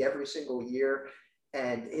S&P every single year.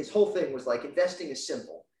 And his whole thing was investing is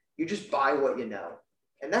simple. You just buy what you know.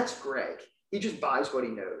 And that's Greg. He just buys what he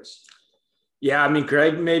knows. Yeah, I mean,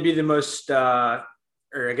 Greg may be the most, or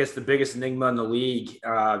I guess the biggest enigma in the league.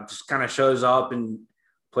 Just kind of shows up and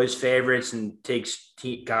plays favorites and takes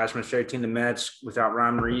guys from a straight team, the Mets, without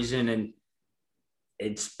rhyme or reason. And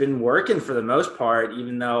it's been working for the most part,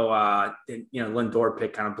 even though, Lindor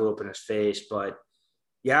pick kind of blew up in his face. But,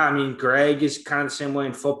 yeah, I mean, Greg is kind of the same way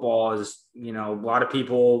in football as, a lot of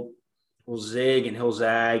people will zig and he'll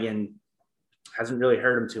zag and hasn't really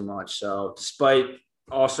hurt him too much. So despite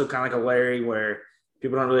also kind of like a Larry where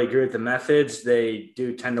people don't really agree with the methods, they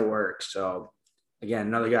do tend to work. So again,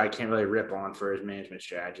 another guy I can't really rip on for his management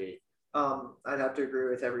strategy. I'd have to agree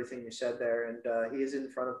with everything you said there, and he is in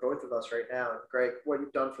front of both of us right now. And Greg, what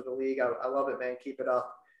you've done for the league, I love it, man. Keep it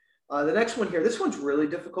up. The next one here, this one's really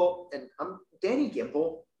difficult, and I'm Danny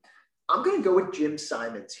Gimble. I'm going to go with Jim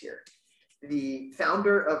Simons here, the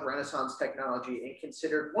founder of Renaissance Technology, and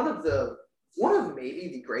considered one of maybe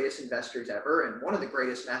the greatest investors ever, and one of the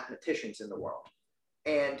greatest mathematicians in the world.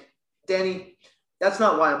 And Danny, that's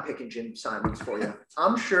not why I'm picking Jim Simons for you.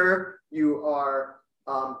 I'm sure you are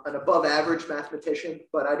an above average mathematician,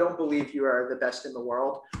 but I don't believe you are the best in the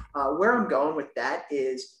world. Where I'm going with that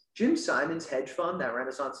is Jim Simons' hedge fund, that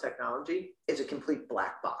Renaissance Technology, is a complete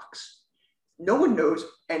black box. No one knows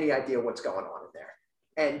any idea what's going on in there.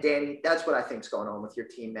 And Danny, that's what I think is going on with your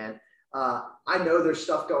team, man. I know there's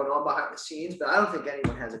stuff going on behind the scenes, but I don't think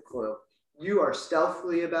anyone has a clue. You are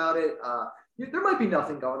stealthily about it. There might be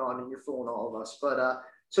nothing going on and you're fooling all of us. But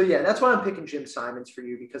so yeah, that's why I'm picking Jim Simons for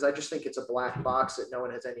you, because I just think it's a black box that no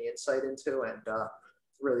one has any insight into, and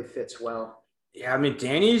really fits well. Yeah, I mean,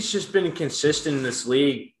 Danny's just been consistent in this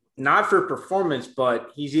league, not for performance,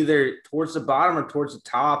 but he's either towards the bottom or towards the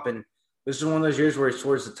top. And this is one of those years where he's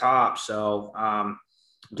towards the top. So,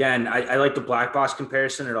 again, I like the black box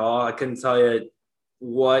comparison at all. I couldn't tell you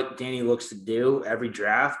what Danny looks to do every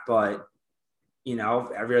draft, but, you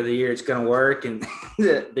know, every other year it's going to work. And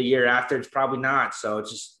the year after, it's probably not. So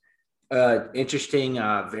it's just interesting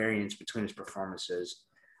variance between his performances.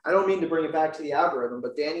 I don't mean to bring it back to the algorithm,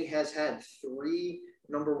 but Danny has had 3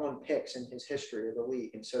 number 1 picks in his history of the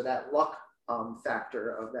league. And so that luck factor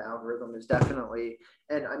of the algorithm is definitely,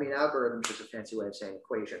 and I mean, algorithm is just a fancy way of saying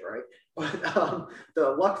equation, right? But the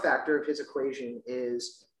luck factor of his equation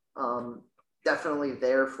is definitely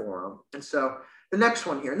there for him. And so the next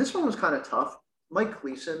one here, and this one was kind of tough, Mike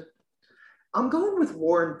Gleason. I'm going with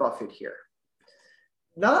Warren Buffett here.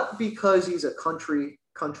 Not because he's a country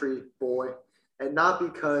boy, and not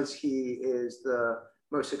because he is the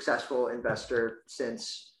most successful investor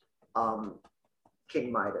since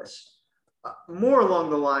King Midas. More along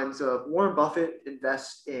the lines of Warren Buffett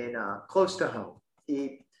invests in close to home.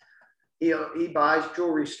 He buys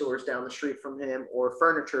jewelry stores down the street from him, or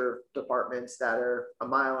furniture departments that are a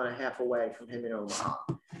mile and a half away from him in Omaha.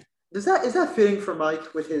 Is that fitting for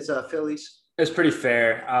Mike with his Phillies? It's pretty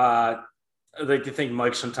fair. I like to think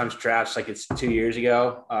Mike sometimes drafts like it's 2 years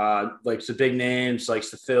ago. Likes the big names, likes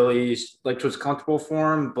the Phillies, likes what's comfortable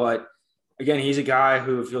for him, but again, he's a guy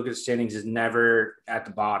who, if you look at the standings, is never at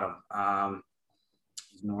the bottom.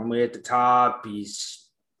 He's normally at the top. He's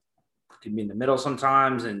could be in the middle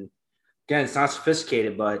sometimes. And again, it's not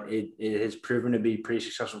sophisticated, but it has proven to be pretty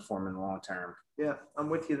successful for him in the long term. Yeah, I'm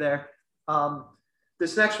with you there.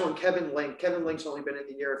 This next one, Kevin Link. Kevin Link's only been in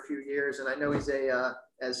the year a few years, and I know he's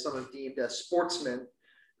as some have deemed, a sportsman.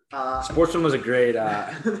 Sportsman was a great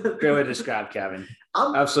way to describe Kevin.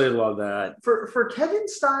 Absolutely love that. For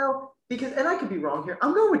Kevin's style, because, and I could be wrong here,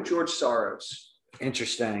 I'm going with George Soros.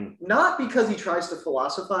 Interesting. Not because he tries to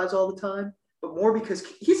philosophize all the time, but more because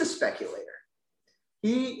he's a speculator.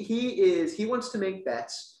 He wants to make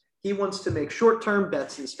bets. He wants to make short-term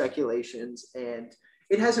bets and speculations, and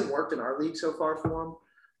it hasn't worked in our league so far for him.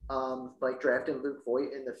 Like drafting Luke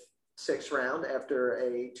Voigt in the 6th round after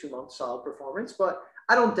a 2-month solid performance, but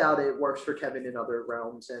I don't doubt it works for Kevin in other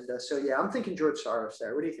realms. And so, yeah, I'm thinking George Soros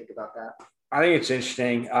there. What do you think about that? I think it's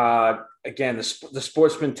interesting. Again, the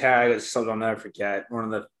sportsman tag is something I'll never forget. One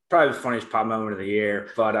of the probably the funniest pop moment of the year.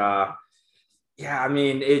 But yeah, I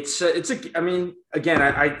mean, again,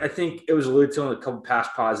 I think it was alluded to in a couple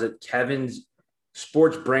past pods that Kevin's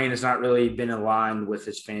sports brain has not really been aligned with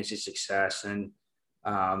his fantasy success. And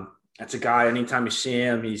that's a guy, anytime you see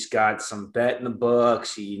him, he's got some bet in the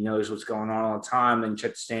books. He knows what's going on all the time. Then you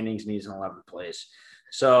check the standings and he's in 11th place.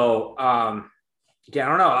 So, again, I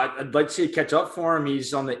don't know. I'd like to see it catch up for him.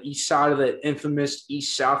 He's on the east side of the infamous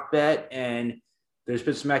east-south bet, and there's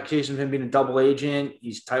been some accusations of him being a double agent.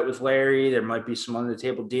 He's tight with Larry. There might be some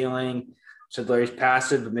under-the-table dealing. So Larry's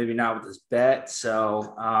passive, but maybe not with his bet.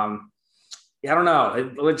 So, yeah, I don't know.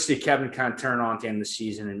 I'd like to see Kevin kind of turn on at the end of the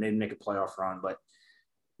season and maybe make a playoff run, but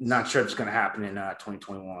not sure if it's going to happen in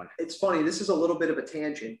 2021. It's funny. This is a little bit of a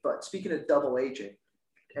tangent, but speaking of double agent,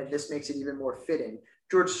 and this makes it even more fitting,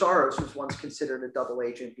 George Soros was once considered a double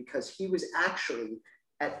agent because he was actually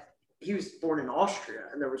he was born in Austria,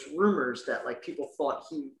 and there was rumors that like people thought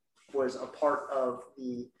he was a part of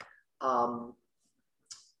the I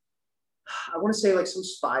want to say like some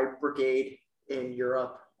spy brigade in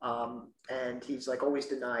Europe, and he's like always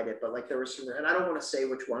denied it, but like there was some, and I don't want to say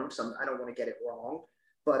which one, I don't want to get it wrong,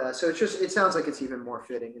 but so it sounds like it's even more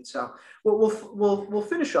fitting. And so we'll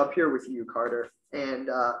finish up here with you, Carter. And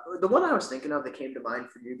the one I was thinking of that came to mind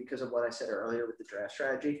for you because of what I said earlier with the draft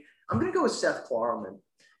strategy, I'm going to go with Seth Klarman.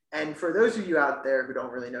 And for those of you out there who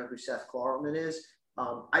don't really know who Seth Klarman is,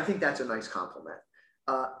 I think that's a nice compliment.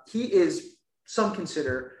 He is, some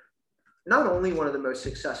consider, not only one of the most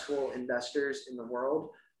successful investors in the world,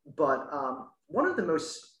 but one of the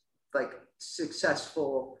most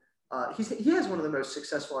successful. He has one of the most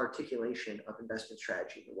successful articulation of investment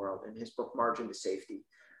strategy in the world in his book Margin to Safety.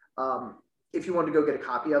 If you want to go get a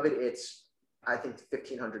copy of it, it's I think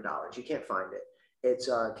 $1,500. You can't find it. It's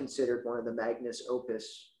considered one of the Magnus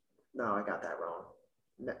Opus. No, I got that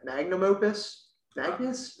wrong. Magnum Opus.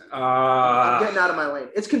 Magnus? I'm getting out of my lane.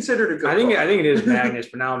 It's considered a good book. I think it is Magnus,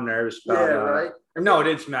 but now I'm nervous about yeah, right? No,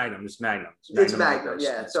 it's Magnum. It's Magnum. It's Magnum,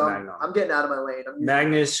 yeah. So I'm getting out of my lane.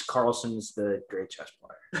 Magnus Carlsen is the great chess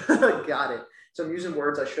player. Got it. So I'm using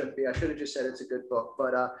words I shouldn't be. I should have just said it's a good book.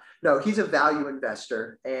 But no, he's a value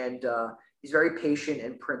investor, and he's very patient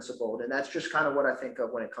and principled. And that's just kind of what I think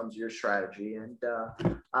of when it comes to your strategy. And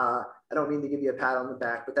I don't mean to give you a pat on the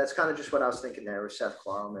back, but that's kind of just what I was thinking there with Seth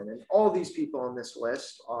Klarman. And all these people on this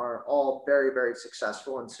list are all very, very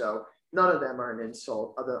successful. And so none of them are an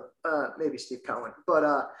insult, other maybe Steve Cohen. But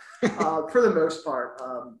for the most part,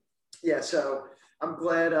 yeah, so I'm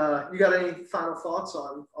glad. You got any final thoughts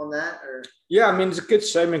on that? Or yeah, I mean, it's a good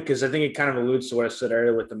segment because I think it kind of alludes to what I said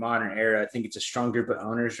earlier with the modern era. I think it's a strong group of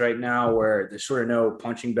owners right now where there's sort of no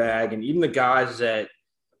punching bag, and even the guys that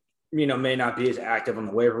may not be as active on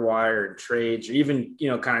the waiver wire and trades, or even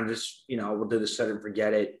kind of just we'll do this set and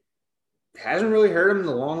forget it. Hasn't really hurt them in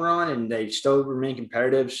the long run, and they still remain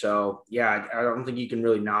competitive. So yeah, I don't think you can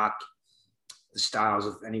really knock the styles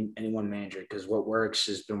of any one manager because what works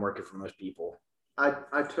has been working for most people.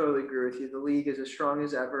 I totally agree with you. The league is as strong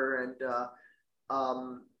as ever, and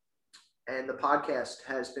the podcast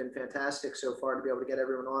has been fantastic so far to be able to get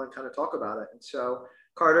everyone on and kind of talk about it. And so,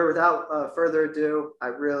 Carter, without further ado, I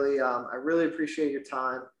really appreciate your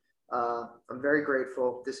time. I'm very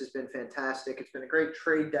grateful. This has been fantastic. It's been a great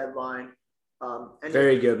trade deadline.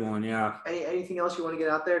 Very good one, yeah. Anything else you want to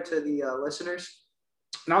get out there to the listeners?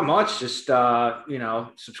 Not much. Just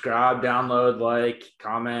subscribe, download, like,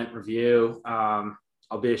 comment, review.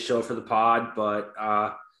 I'll be a show for the pod, but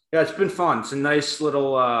yeah, it's been fun. It's a nice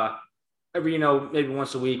little every maybe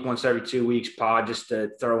once a week, once every 2 weeks pod just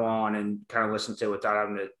to throw on and kind of listen to without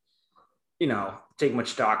having to take much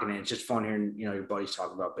stock in it. It's just fun hearing your buddies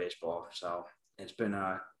talk about baseball. So it's been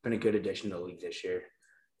a good addition to the league this year.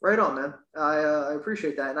 Right on, man. I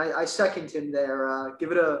appreciate that. And I second him there.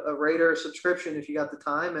 Give it a rate or a subscription if you got the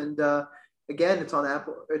time. And again, it's on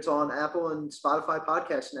Apple and Spotify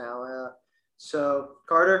podcasts now. So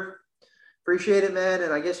Carter, appreciate it, man.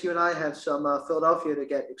 And I guess you and I have some Philadelphia to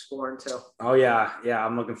get exploring too. Oh yeah.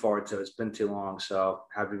 I'm looking forward to it. It's been too long. So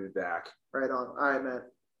happy to be back. Right on. All right, man.